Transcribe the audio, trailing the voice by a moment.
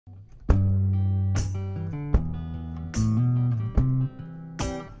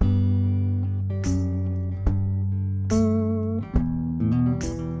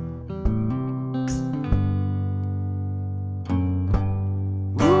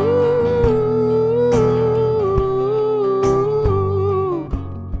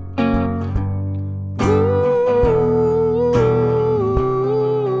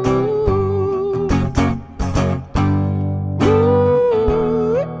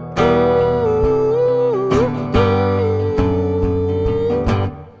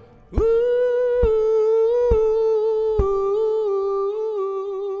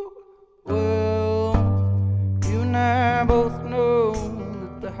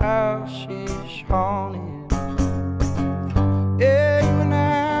house is haunted. Yeah, you and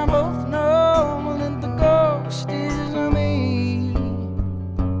I both know that the ghost is me.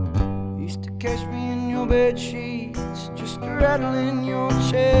 Used to catch me in your bed sheets, just rattling your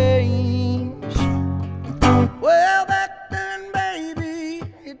chains. Well, back then, baby,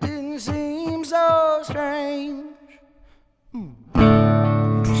 it didn't seem so strange.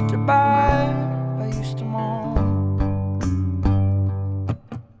 I used to buy, I used to mourn.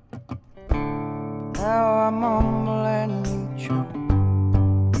 Now I mumble and you choke,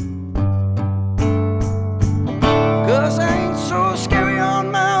 'cause I ain't so scary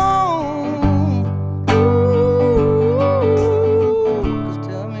on my own. Ooh, 'cause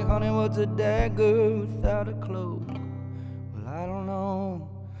tell me, honey, what's a dagger without a cloak? Well, I don't know.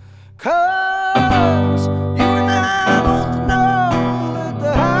 'Cause you and I both know that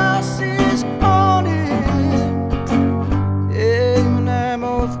the house is haunted. Yeah, you and I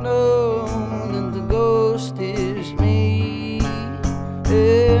both know that the ghost is me.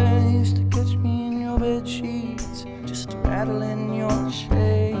 Yeah, you used to catch me in your bed sheets, just rattling your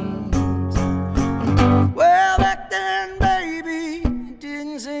chains. Well, back then, baby, it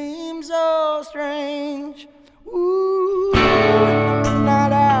didn't seem so strange. Ooh, in the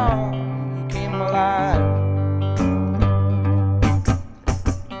midnight hour, you came alive.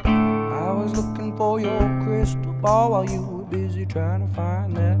 I was looking for your crystal ball while you were busy trying to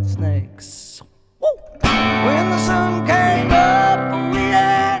find that snakes. Woo! When the sun came up, we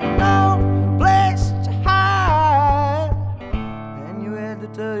had no place to hide, and you had to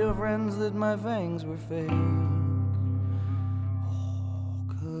tell your friends that my fangs were fake. Oh,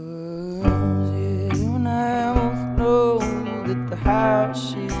 'cause yeah, you and I both know that the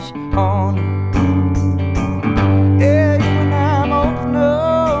house is haunted. Yeah, you and I both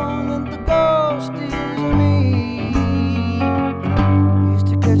know that the ghost is me. You used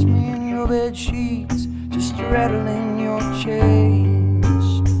to catch me in your bed sheets, just rattling your chains.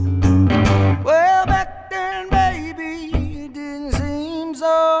 Well, back then, baby, it didn't seem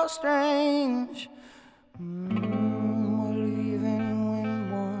so strange. Well, even when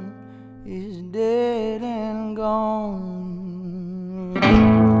one is dead and gone,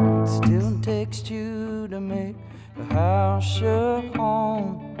 it still takes two to make a house your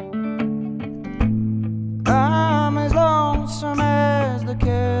home. I'm as lonesome as the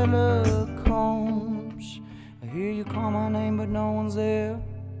catacombs. I hear you call my name, but no one's there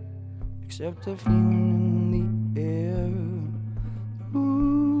except the feeling in the air.